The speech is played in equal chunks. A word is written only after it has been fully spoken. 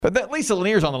But Lisa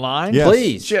Lanier's on the line. Yes.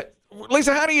 Please.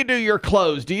 Lisa, how do you do your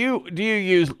clothes? Do you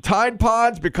use Tide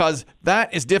Pods? Because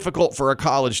that is difficult for a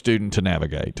college student to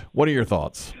navigate. What are your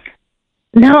thoughts?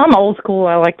 No, I'm old school.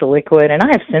 I like the liquid, and I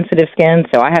have sensitive skin,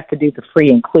 so I have to do the free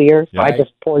and clear. So I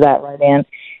just pour that right in.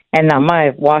 And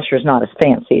my washer's not as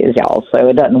fancy as y'all, so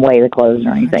it doesn't weigh the clothes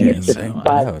or anything. It's just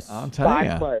I'll tell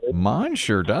you, mine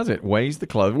sure does. It weighs the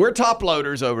clothes. We're top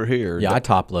loaders over here. Yeah, I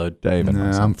top load. David.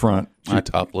 I'm front. I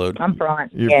top load. I'm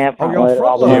front. You're front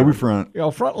front loader. Yeah, we front. Y'all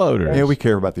front loaders. Yeah, we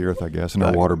care about the earth, I guess, and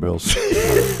our water bills.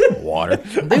 Water.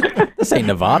 Dude, this ain't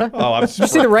Nevada. Oh, Did you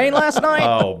see the rain last night?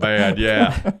 Oh, man,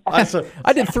 yeah.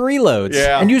 I did 3 loads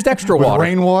and used extra With water.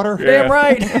 rainwater? Damn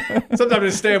right. Sometimes I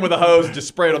just stand with a hose and just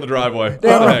spray it on the driveway.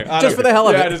 Damn right. Just for the hell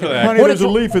of it. Yeah, just for the heck. Honey, there's a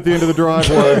leaf at the end of the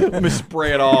driveway. Let me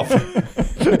spray it off.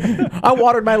 I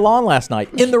watered my lawn last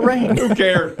night in the rain. Who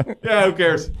cares? Yeah, who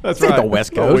cares? That's It's right. the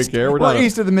West Oh, we Coast. care. We're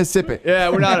east of the Mississippi. Yeah,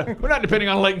 we're not depending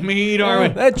on Lake Mead, are we?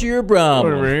 That's your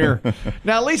problem. Over here.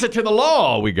 Now, Lisa, to the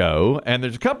law we go, and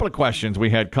there's a couple of questions we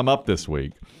had come up this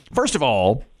week. First of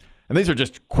all, and these are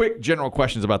just quick general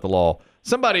questions about the law.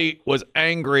 Somebody was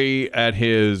angry at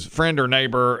his friend or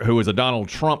neighbor who was a Donald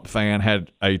Trump fan,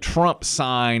 had a Trump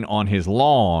sign on his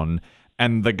lawn,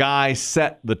 and the guy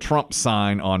set the Trump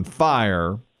sign on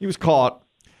fire. He was caught.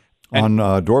 On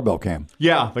doorbell cam.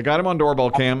 Yeah, they got him on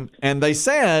doorbell cam, and they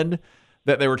said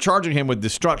that they were charging him with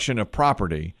destruction of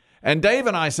property. And Dave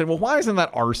and I said, well, why isn't that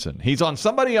arson? He's on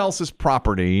somebody else's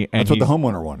property. And That's what the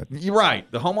homeowner wanted. You're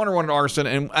right. The homeowner wanted arson,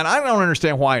 and I don't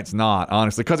understand why it's not,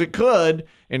 honestly, because it could,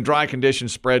 in dry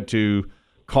conditions, spread to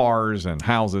cars and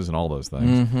houses and all those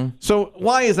things. Mm-hmm. So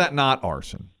why is that not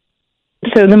arson?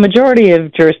 So the majority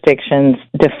of jurisdictions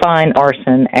define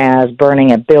arson as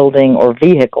burning a building or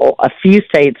vehicle. A few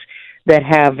states that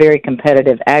have very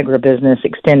competitive agribusiness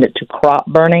extend it to crop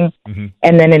burning. Mm-hmm.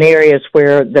 And then in areas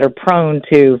that are prone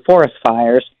to forest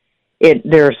fires,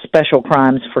 there are special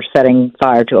crimes for setting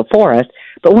fire to a forest.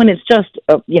 But when it's just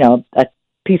a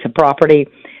piece of property,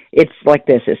 it's like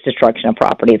this. It's destruction of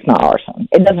property. It's not arson.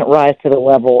 It doesn't rise to the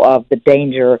level of the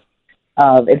danger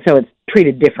of, and so it's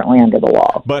treated differently under the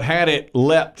law. But had it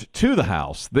leapt to the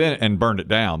house and burned it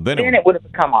down, then it would have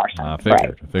become arson. I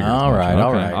figured. All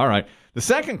right. The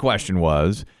second question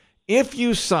was, if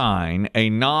you sign a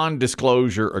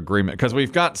non-disclosure agreement, because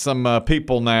we've got some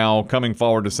people now coming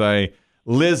forward to say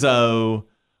Lizzo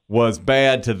was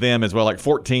bad to them as well. Like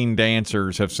 14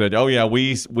 dancers have said, oh, yeah,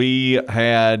 we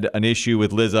had an issue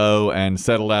with Lizzo and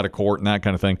settled out of court and that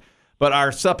kind of thing. But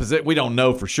our supposition, we don't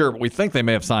know for sure, but we think they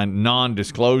may have signed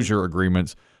non-disclosure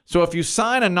agreements. So if you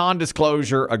sign a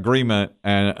non-disclosure agreement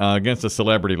against a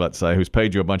celebrity, let's say, who's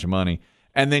paid you a bunch of money,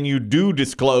 and then you do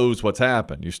disclose what's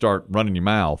happened, you start running your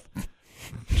mouth.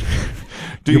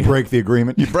 You break the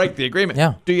agreement? You break the agreement.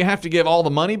 Yeah. Do you have to give all the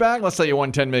money back? Let's say you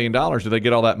won $10 million. Do they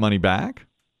get all that money back?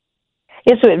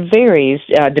 Yeah, so it varies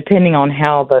depending on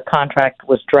how the contract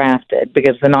was drafted,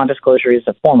 because the non-disclosure is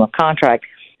a form of contract,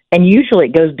 and usually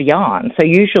it goes beyond. So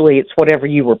usually it's whatever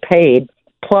you were paid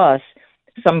plus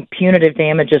some punitive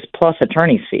damages plus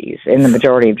attorney's fees in the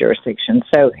majority of jurisdictions.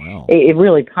 So it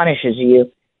really punishes you.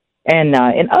 And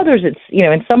in others, it's,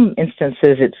 in some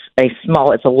instances,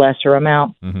 it's a lesser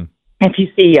amount. Mm-hmm. If you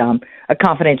see a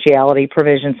confidentiality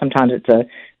provision, sometimes it's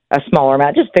a smaller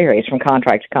amount. It just varies from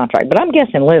contract to contract. But I'm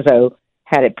guessing Lizzo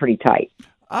had it pretty tight.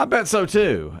 I bet so,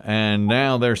 too. And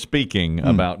now they're speaking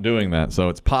about doing that. So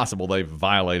it's possible they've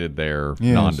violated their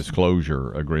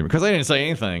non-disclosure agreement. Because they didn't say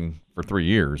anything for 3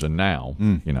 years. And now,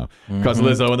 because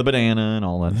Lizzo and the banana and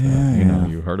all that stuff.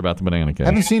 You heard about the banana case. I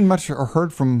haven't seen much or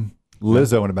heard from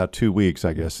Lizzo in about 2 weeks,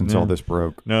 I guess, since all this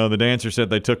broke. No, the dancer said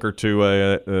they took her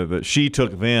to she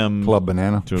took them Club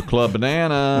Banana to a Club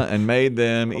Banana and made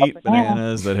them eat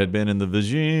bananas that had been in the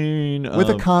vagine with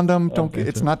a condom.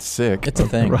 It's not sick. It's a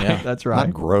thing. Right, yeah. that's right.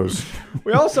 Not gross.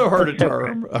 We also heard a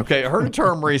term. I heard a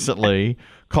term recently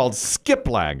called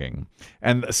skiplagging,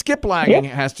 and skiplagging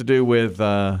has to do with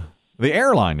the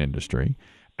airline industry.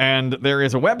 And there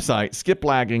is a website,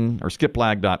 skiplagging or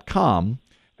skiplag.com.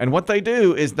 And what they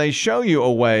do is they show you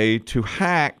a way to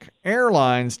hack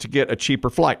airlines to get a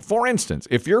cheaper flight. For instance,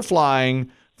 if you're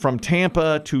flying from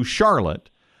Tampa to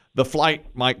Charlotte, the flight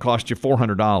might cost you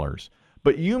 $400.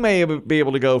 But you may be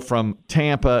able to go from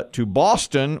Tampa to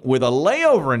Boston with a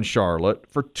layover in Charlotte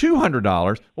for $200.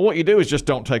 Well, what you do is just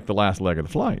don't take the last leg of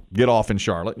the flight. Get off in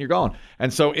Charlotte and you're gone.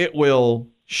 And so it will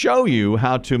show you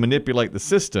how to manipulate the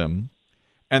system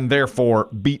and therefore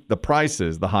beat the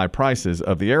high prices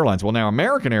of the airlines. Well, now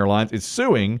American Airlines is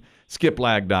suing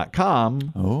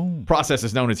skiplagging.com. Process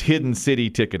is known as hidden city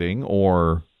ticketing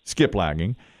or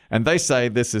skiplagging. And they say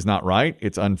this is not right.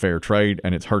 It's unfair trade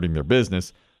and it's hurting their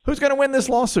business. Who's going to win this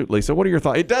lawsuit, Lisa? What are your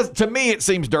thoughts? It does, to me, it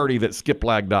seems dirty that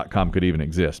skiplag.com could even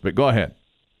exist, but go ahead.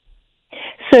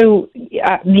 So,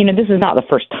 this is not the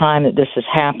first time that this has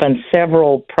happened.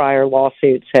 Several prior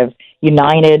lawsuits have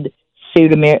United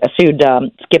sued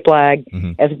Skiplag,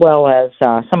 as well as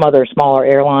some other smaller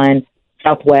airline.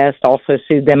 Southwest also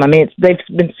sued them. I mean, they've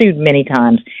been sued many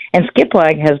times, and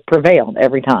Skiplag has prevailed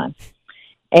every time.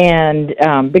 And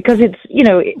because it's,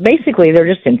 basically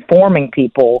they're just informing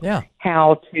people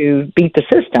how to beat the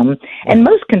system. And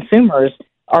most consumers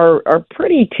are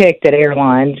pretty ticked at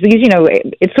airlines because,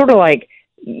 it's sort of like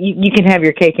you can have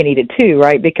your cake and eat it too,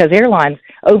 right? Because airlines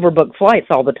overbook flights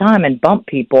all the time and bump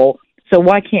people. So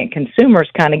why can't consumers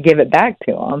kind of give it back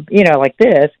to them, like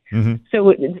this?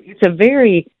 So it's a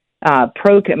very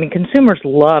consumers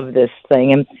love this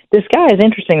thing. And this guy is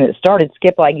interesting that started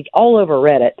Skiplag. He's all over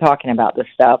Reddit talking about this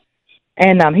stuff.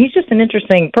 And he's just an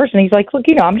interesting person. He's like, look,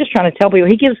 I'm just trying to tell people.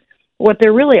 He gives, what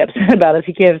they're really upset about is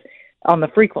he gives, on the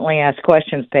frequently asked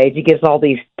questions page, he gives all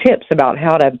these tips about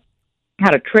how to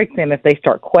trick them if they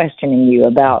start questioning you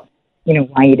about,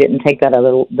 why you didn't take the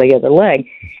other leg.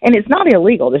 And it's not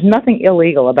illegal. There's nothing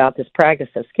illegal about this practice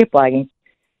of skiplagging.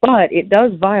 But it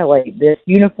does violate this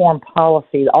uniform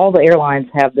policy. All the airlines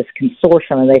have this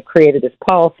consortium, and they've created this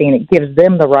policy, and it gives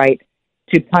them the right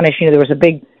to punish. There was a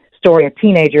big story, a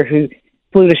teenager who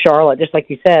flew to Charlotte, just like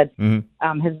you said, has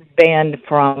been banned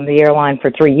from the airline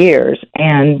for 3 years.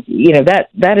 And,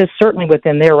 that is certainly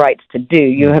within their rights to do.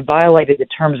 You have violated the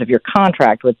terms of your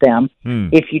contract with them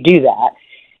if you do that,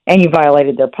 and you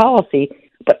violated their policy.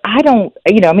 But I don't,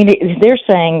 they're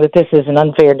saying that this is an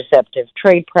unfair, deceptive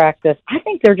trade practice. I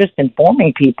think they're just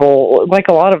informing people, like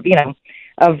a lot of, hacks,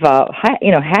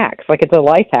 like it's a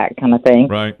life hack kind of thing.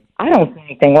 Right. I don't see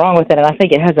anything wrong with it, and I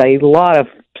think it has a lot of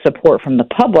support from the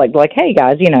public. Like, hey,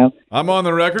 guys, I'm on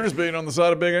the record as being on the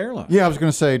side of big airlines. Yeah, I was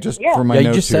going to say, for my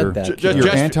notes here, you're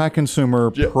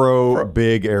anti-consumer,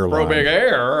 pro-big airline. Pro-big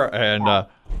air, and...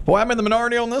 boy, I'm in the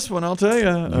minority on this one, I'll tell you.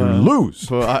 You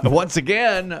lose. Once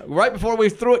again, right before we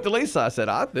threw it to Lisa, I said,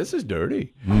 this is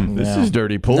dirty. This is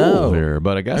dirty pool here.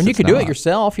 But I guess you can do it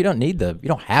yourself. You don't need you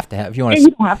don't have to have, if you want to.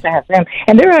 You don't have to have them.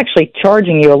 And they're actually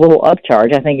charging you a little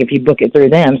upcharge, I think, if you book it through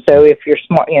them. So if you're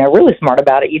smart, really smart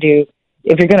about it,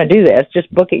 if you're going to do this,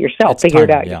 just book it yourself. Figure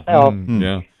it out yourself.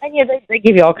 Yeah. And they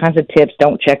give you all kinds of tips.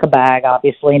 Don't check a bag,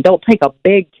 obviously. And don't take a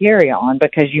big carry-on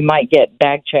because you might get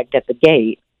bag checked at the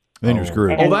gate. Then you're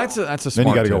screwed. Well, that's a smart Then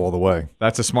you got to tip. go all the way.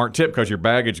 That's a smart tip because your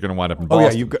baggage is going to wind up in Boston. Oh,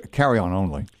 yeah, you carry on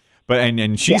only. But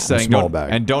and she's saying small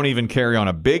bag. And don't even carry on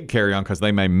a big carry-on because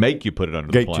they may make you put it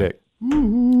under Gate the plane. check.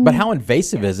 But how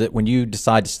invasive is it when you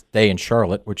decide to stay in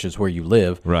Charlotte, which is where you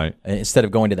live, right? Instead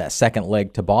of going to that second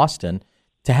leg to Boston,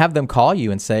 to have them call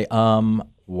you and say,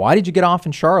 why did you get off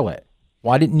in Charlotte?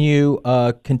 Why didn't you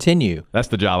continue? That's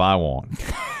the job I want.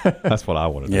 That's what I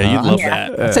want to do. Yeah, you'd love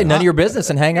that. I'd say none of your business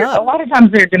and hang up. A lot of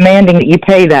times they're demanding that you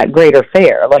pay that greater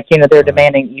fare. Like, they're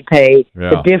demanding that you pay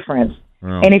the difference.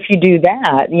 Yeah. And if you do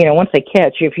that, once they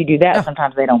catch you, if you do that,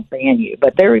 sometimes they don't ban you.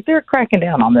 But they're cracking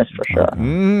down on this for sure.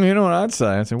 You know what I'd say?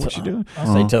 I'd say, what you doing?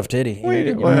 I'll say tough titty.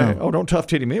 Don't tough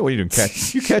titty me. What are you doing?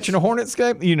 You catching a Hornets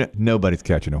game? Nobody's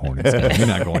catching a Hornets game. You're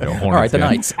not going to a Hornets game. All right, the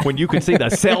Knights. When you can see the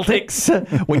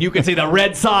Celtics, when you can see the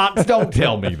Red Sox, don't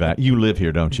tell me that. You live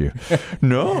here, don't you?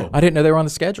 No. I didn't know they were on the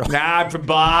schedule. Nah, I'm from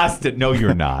Boston. No,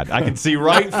 you're not. I can see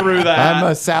right through that. I'm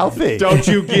a Southie. Don't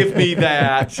you give me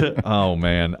that. Oh,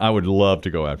 man. I would love to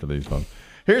go after these folks.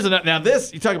 Here's another. Now,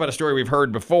 this, you talk about a story we've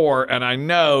heard before, and I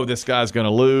know this guy's going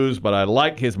to lose, but I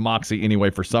like his moxie anyway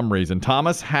for some reason.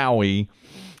 Thomas Howie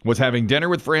was having dinner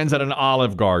with friends at an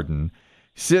Olive Garden,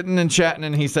 sitting and chatting,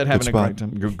 and he said having a great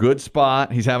time. Good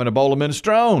spot. He's having a bowl of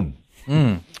minestrone.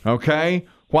 Okay?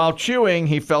 While chewing,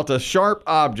 he felt a sharp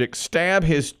object stab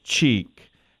his cheek,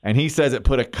 and he says it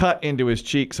put a cut into his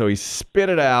cheek, so he spit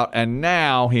it out, and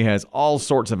now he has all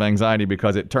sorts of anxiety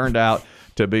because it turned out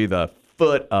to be the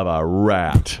foot of a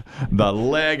rat. The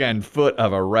leg and foot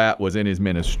of a rat was in his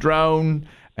minestrone,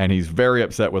 and he's very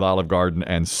upset with Olive Garden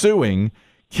and suing.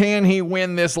 Can he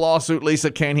win this lawsuit, Lisa?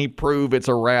 Can he prove it's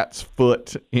a rat's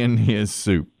foot in his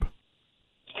soup?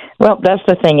 Well, that's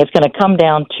the thing. It's going to come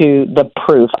down to the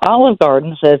proof. Olive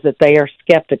Garden says that they are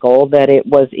skeptical that it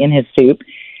was in his soup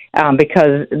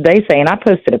because they say, and I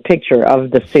posted a picture of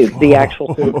the soup, the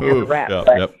actual soup of the rat,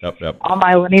 on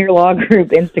my Lanier Law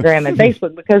Group Instagram and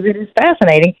Facebook because it is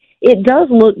fascinating. It does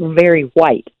look very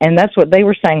white, and that's what they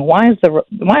were saying. Why is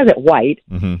it white?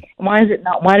 Mm-hmm. Why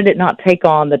did it not take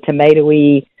on the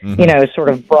tomatoey sort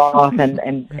of broth and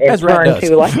As rat turn does.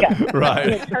 to like a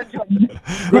Right.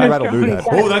 Rat'll do that.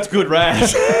 Oh, that's good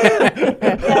rat.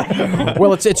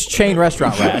 Well, it's chain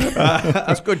restaurant rat.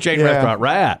 That's good chain restaurant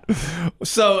rat.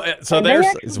 So And there's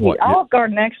they what? Olive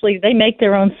Garden actually they make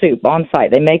their own soup on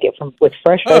site. They make it with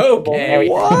fresh vegetables and Okay.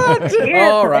 everything. What? Yeah,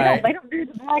 All so right. they don't do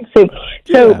the bag soup.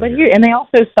 Get So, outta but here. here, and they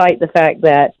also cite the fact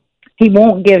that he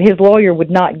won't give his lawyer would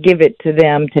not give it to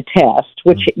them to test,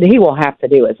 which he will have to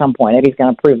do at some point if he's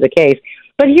going to prove the case.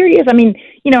 But here he is. I mean,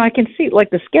 I can see like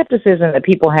the skepticism that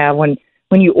people have when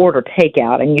you order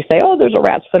takeout and you say, "Oh, there's a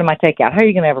rat's foot in my takeout." How are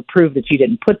you going to ever prove that you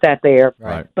didn't put that there?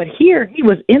 Right. But here he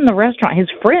was in the restaurant. His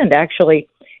friend actually,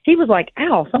 he was like,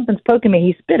 "Ow, something's poking me."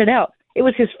 He spit it out. It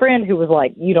was his friend who was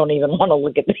like, "You don't even want to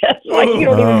look at this. Like, you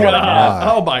don't even want to know."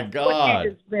 God. Oh my What God.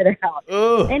 you just spit it out.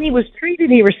 Ugh. And he was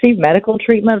treated. He received medical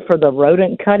treatment for the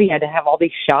rodent cut. He had to have all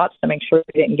these shots to make sure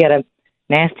he didn't get a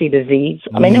nasty disease.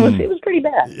 I mean, it was pretty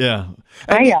bad. Yeah.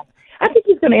 I think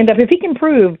he's going to end up, if he can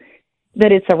prove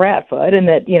that it's a rat foot and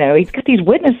that he's got these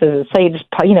witnesses that say it just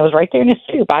was right there in his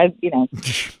soup. I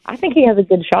think he has a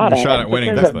good shot at Shot at winning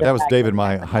because this of thing. the That was fact David, that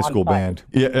my it's high school on site. band.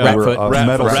 Yeah. Rat We were foot. a Rat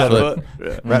metal foot. cellar.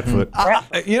 Yeah. Rat foot.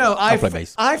 I play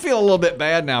bass. I feel a little bit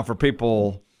bad now for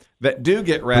people that do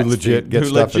get rat legit food, get who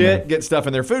stuff in legit there. get stuff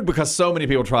in their food because so many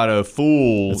people try to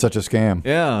fool. It's such a scam.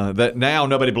 Yeah, that now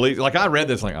nobody believes. Like I read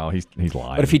this, like, oh, he's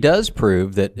lying. But if he does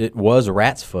prove that it was a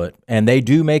rat's foot and they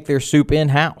do make their soup in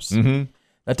house,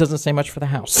 that doesn't say much for the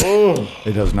house.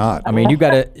 It does not. I mean, you got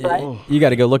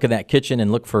to go look in that kitchen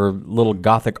and look for little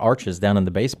Gothic arches down in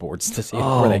the baseboards to see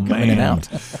where they come in and out.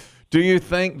 Do you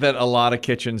think that a lot of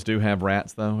kitchens do have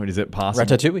rats though? Or is it possible?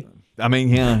 Ratatouille. I mean,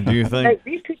 yeah. Do you think?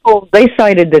 These people, they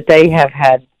cited that they have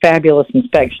had fabulous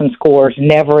inspection scores,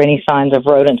 never any signs of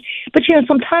rodents. But,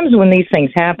 sometimes when these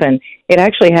things happen, it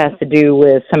actually has to do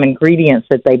with some ingredients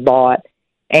that they bought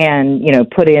and,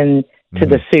 put in to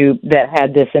the soup that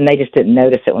had this, and they just didn't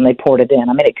notice it when they poured it in.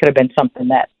 I mean, it could have been something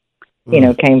that,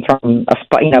 came from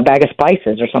a bag of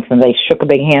spices or something. They shook a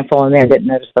big handful in there and didn't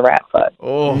notice the rat foot.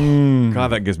 Oh, God,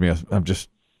 that gives me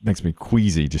makes me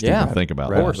queasy just to even think about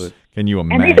of that. course. Can you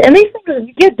And imagine? these things,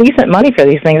 you get decent money for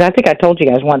these things. I think I told you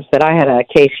guys once that I had a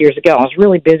case years ago. I was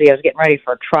really busy. I was getting ready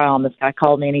for a trial, and this guy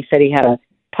called me, and he said he had a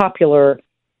popular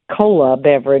cola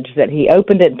beverage that he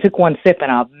opened it and took one sip,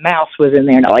 and a mouse was in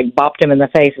there, and it like bopped him in the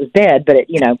face. It was dead, but it,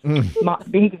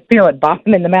 he could feel it bop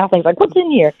him in the mouth. And he's like, "What's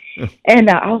in here?" And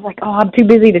I was like, "Oh, I'm too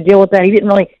busy to deal with that." He didn't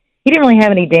really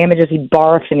have any damages. He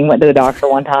barfed, and he went to the doctor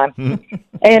one time.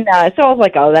 And so I was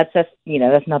like, "Oh, that's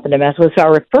nothing to mess with." So I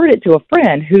referred it to a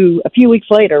friend who a few weeks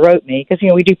later wrote me, because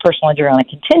we do personal injury on a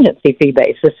contingency fee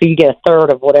basis, so you get a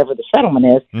third of whatever the settlement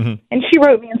is. And she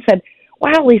wrote me and said,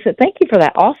 "Wow, Lisa, thank you for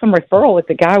that awesome referral with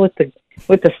the guy with the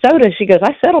soda." She goes,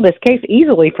 "I settled this case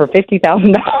easily for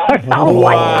 $50,000."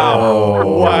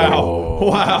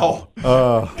 Wow.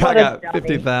 I got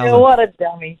 50,000. What a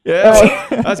dummy. Yeah,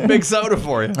 that's big soda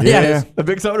for you. Yeah. The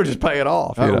big soda just pay it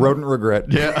off. you know? Rodent regret.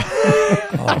 Yeah.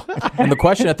 And the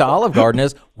question at the Olive Garden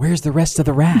is, where's the rest of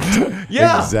the rat?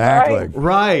 Yeah. Exactly.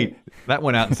 Right. That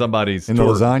went out in somebody's In the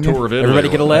tour, lasagna? tour of Italy. Everybody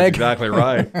get a leg? That's exactly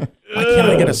right. Why can't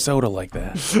I get a soda like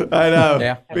that? I know.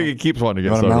 Yeah. Biggie keeps wanting to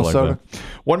get You want a soda mouse like soda? that.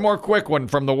 One more quick one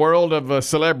from the world of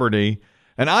celebrity.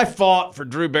 And I fought for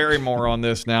Drew Barrymore on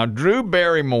this now. Drew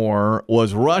Barrymore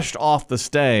was rushed off the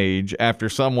stage after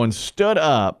someone stood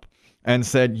up and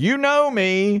said, "You know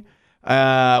me,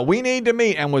 we need to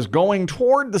meet," and was going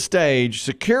toward the stage.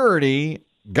 Security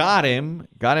got him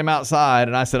outside.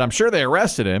 And I said, "I'm sure they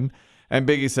arrested him." And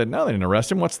Biggie said, "No, they didn't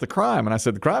arrest him. What's the crime?" And I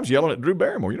said, "The crime's yelling at Drew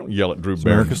Barrymore. You don't yell at Drew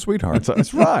Barrymore. America's sweetheart.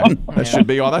 That's right. That should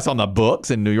be that's on the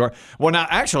books in New York." Well, now,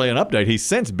 actually, an update. He's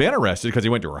since been arrested because he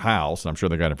went to her house, and I'm sure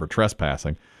they got him for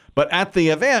trespassing. But at the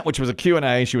event, which was a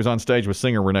Q&A, she was on stage with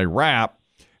singer Renee Rapp,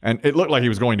 and it looked like he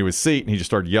was going to his seat, and he just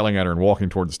started yelling at her and walking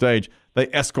toward the stage. They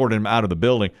escorted him out of the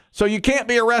building. So you can't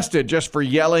be arrested just for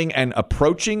yelling and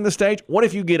approaching the stage. What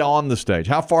if you get on the stage?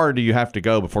 How far do you have to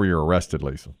go before you're arrested,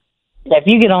 Lisa? Yeah, if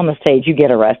you get on the stage, you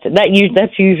get arrested.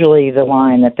 That's usually the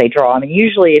line that they draw. I mean,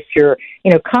 usually if you're,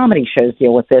 comedy shows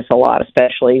deal with this a lot,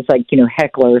 especially. It's like,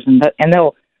 hecklers, and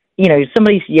they'll,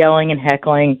 somebody's yelling and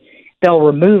heckling, they'll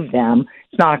remove them.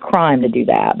 It's not a crime to do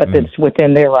that, but it's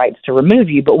within their rights to remove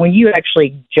you. But when you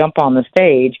actually jump on the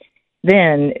stage,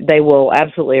 then they will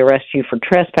absolutely arrest you for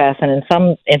trespass, and in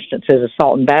some instances,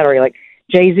 assault and battery. Like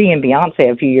Jay-Z and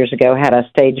Beyonce a few years ago had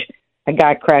a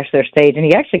guy crash their stage, and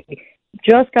he actually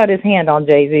just got his hand on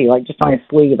Jay-Z, like just on his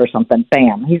sleeve or something.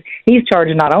 Bam. He's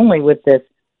charged not only with this,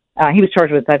 he was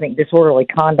charged with, I think, disorderly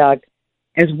conduct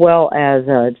as well as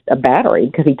a battery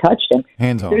because he touched him.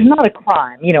 Hands on. There's not a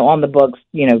crime, on the books,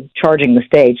 charging the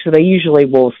stage. So they usually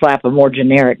will slap a more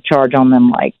generic charge on them,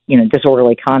 like,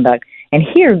 disorderly conduct. And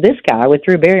here, this guy with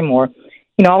Drew Barrymore,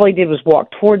 all he did was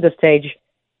walk toward the stage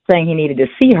saying he needed to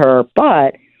see her,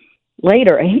 but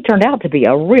later, he turned out to be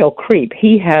a real creep.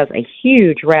 He has a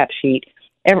huge rap sheet,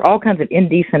 all kinds of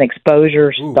indecent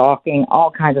exposure, stalking,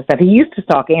 all kinds of stuff. He used to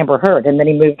stalk Amber Heard, and then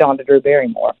he moved on to Drew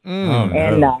Barrymore.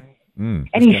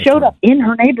 And he showed up in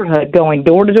her neighborhood going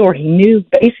door to door. He knew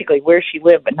basically where she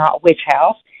lived, but not which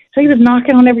house. So he was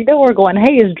knocking on every door going,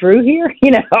 "Hey, is Drew here?"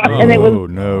 And it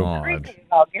was crazy.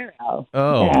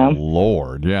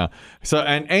 Lord, yeah. So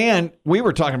and we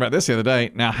were talking about this the other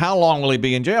day. Now, how long will he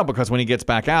be in jail? Because when he gets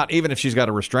back out, even if she's got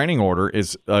a restraining order,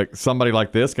 is somebody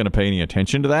like this going to pay any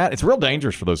attention to that? It's real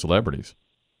dangerous for those celebrities.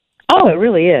 Oh, it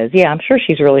really is. Yeah, I'm sure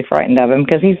she's really frightened of him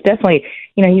because he's definitely,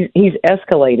 he's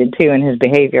escalated too in his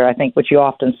behavior. I think, which you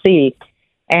often see.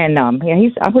 And I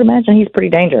would imagine he's pretty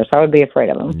dangerous. I would be afraid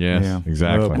of him. Yes,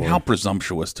 exactly. And how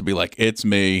presumptuous to be like, it's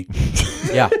me.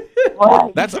 Yeah.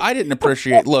 I didn't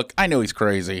appreciate. Look, I know he's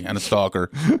crazy and a stalker,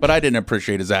 but I didn't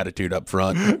appreciate his attitude up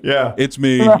front. Yeah, it's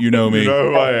me. You know me. You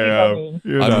know who I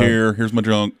am. I'm here. Here's my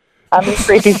junk. I'm a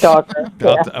creepy stalker.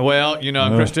 Yeah. Well,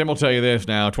 Kristen will tell you this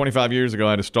now. 25 years ago,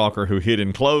 I had a stalker who hid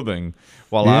in clothing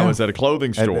while I was at a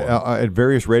clothing store. At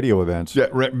various radio events. Yeah,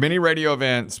 many radio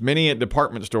events, many at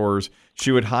department stores.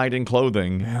 She would hide in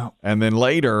clothing. Yeah. And then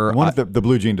later... One of the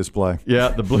blue jean display. Yeah,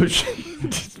 the blue jean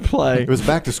display. It was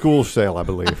back to school sale, I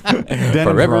believe.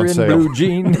 Forever in blue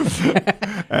jean.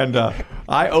 And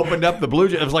I opened up the blue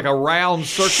jean. It was like a round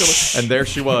circular. And there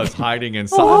she was, hiding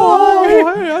inside.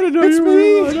 Oh, hey, I didn't know you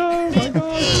were. Oh, my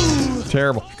God.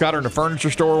 Terrible. Got her in a furniture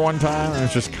store one time, and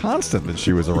it's just constant that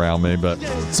she was around me. But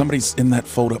somebody's in that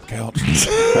fold-up couch.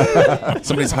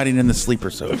 Somebody's hiding in the sleeper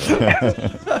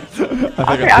sofa.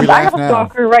 I have a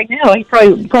stalker right now. He's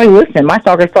probably listening. My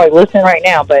stalker's probably listening right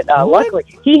now. But luckily,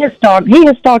 he has stalked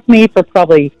me for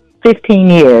probably 15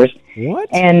 years. What?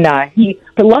 And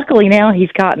but luckily now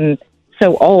he's gotten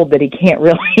so old that he can't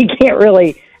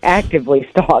really actively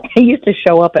stalk. He used to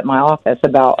show up at my office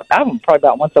probably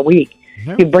about once a week.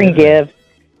 He'd bring gifts.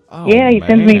 Oh, yeah, he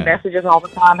sends me messages all the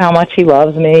time how much he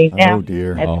loves me. Yeah. Oh,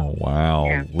 dear. Oh, wow.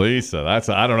 Yeah. Lisa,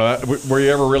 I don't know. Were you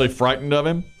ever really frightened of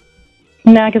him?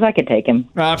 No, because I could take him.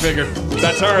 I figured.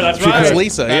 That's her. That's right. That's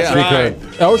Lisa, that's right. She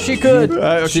could. Oh, she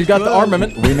could. She's got the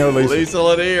armament. We know Lisa. Lisa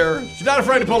Lanier. She's not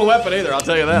afraid to pull a weapon either. I'll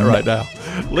tell you that right now.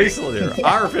 Lisa Lanier,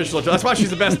 our official. That's why she's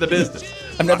the best in the business.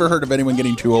 I've never heard of anyone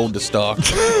getting too old to stalk.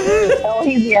 Oh,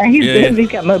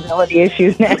 he's got mobility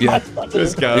issues now. Yeah.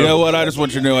 Just go. You know what? I just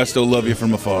want you to know I still love you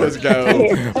from afar. Let's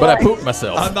go. But I pooped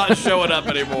myself. I'm not showing up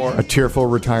anymore. A tearful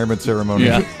retirement ceremony.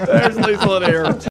 Yeah. There's Lisa Lanier.